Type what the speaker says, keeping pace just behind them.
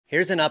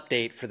Here's an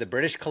update for the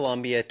British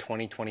Columbia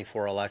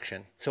 2024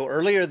 election. So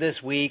earlier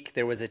this week,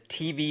 there was a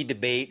TV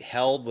debate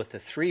held with the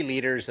three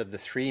leaders of the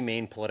three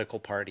main political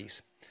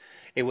parties.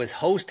 It was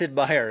hosted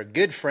by our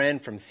good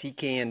friend from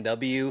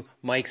CKNW,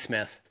 Mike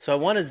Smith. So I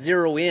want to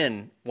zero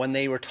in when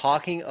they were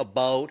talking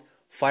about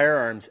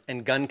firearms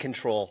and gun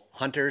control,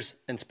 hunters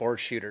and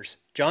sports shooters.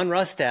 John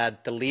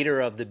Rustad, the leader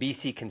of the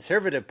BC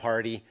Conservative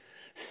Party,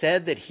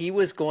 said that he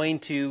was going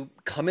to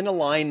come in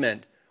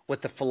alignment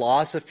with the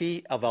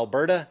philosophy of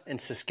Alberta and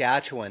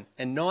Saskatchewan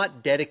and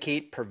not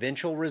dedicate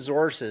provincial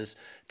resources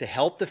to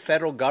help the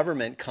federal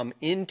government come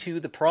into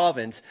the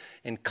province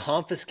and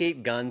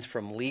confiscate guns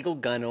from legal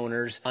gun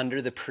owners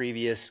under the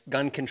previous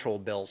gun control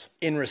bills.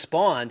 In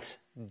response,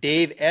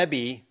 Dave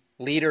Eby,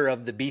 leader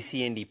of the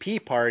BC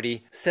NDP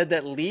party, said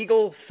that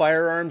legal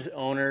firearms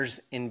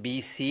owners in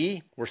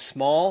BC were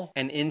small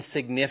and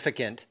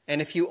insignificant,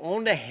 and if you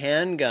owned a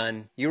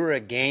handgun, you were a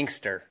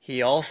gangster.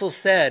 He also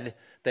said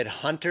that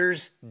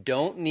hunters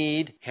don't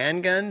need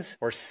handguns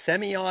or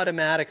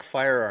semi-automatic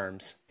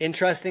firearms.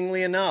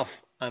 Interestingly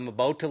enough, I'm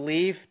about to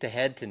leave to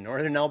head to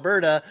northern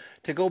Alberta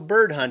to go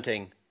bird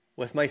hunting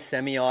with my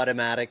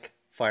semi-automatic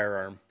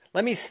firearm.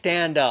 Let me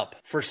stand up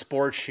for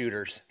sports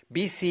shooters.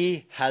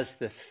 BC has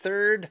the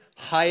third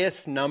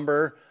highest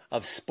number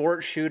of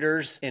sports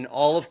shooters in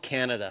all of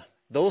Canada.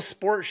 Those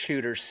sports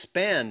shooters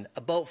spend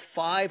about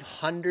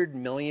 $500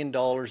 million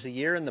a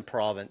year in the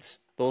province.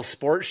 Those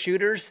sports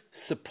shooters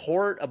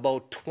support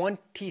about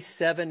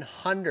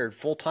 2,700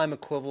 full-time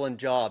equivalent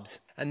jobs,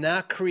 and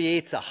that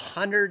creates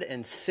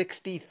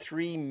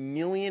 $163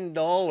 million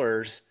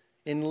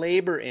in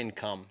labor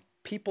income,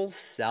 people's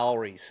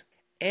salaries.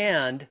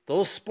 And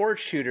those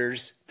sports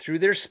shooters, through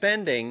their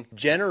spending,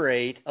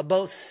 generate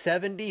about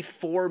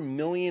 $74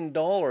 million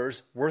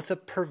worth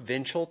of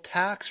provincial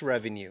tax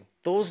revenue.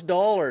 Those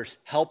dollars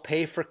help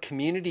pay for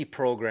community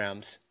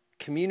programs,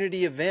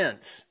 community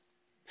events.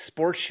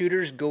 Sports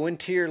shooters go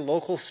into your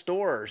local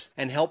stores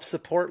and help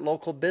support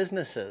local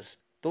businesses.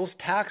 Those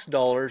tax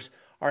dollars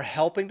are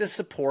helping to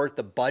support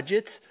the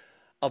budgets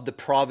of the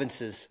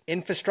province's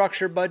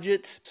infrastructure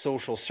budgets,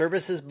 social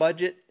services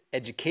budget,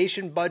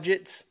 education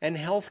budgets, and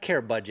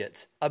healthcare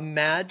budgets.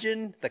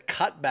 Imagine the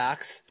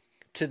cutbacks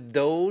to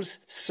those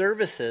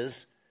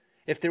services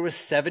if there was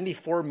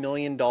 $74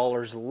 million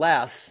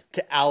less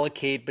to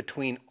allocate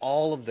between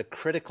all of the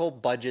critical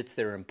budgets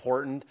that are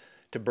important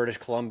to British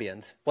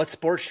Columbians. What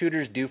sports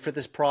shooters do for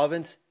this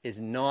province is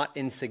not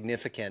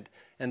insignificant,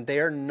 and they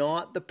are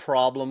not the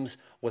problems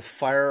with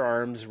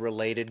firearms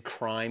related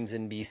crimes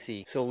in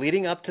BC. So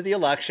leading up to the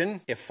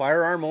election, if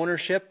firearm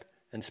ownership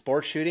and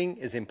sports shooting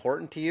is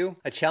important to you,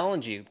 I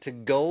challenge you to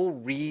go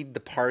read the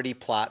party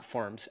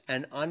platforms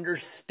and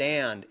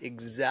understand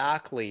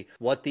exactly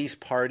what these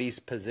parties'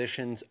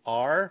 positions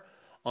are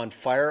on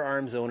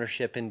firearms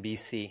ownership in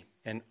BC,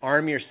 and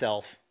arm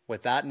yourself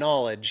with that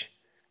knowledge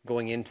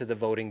going into the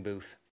voting booth.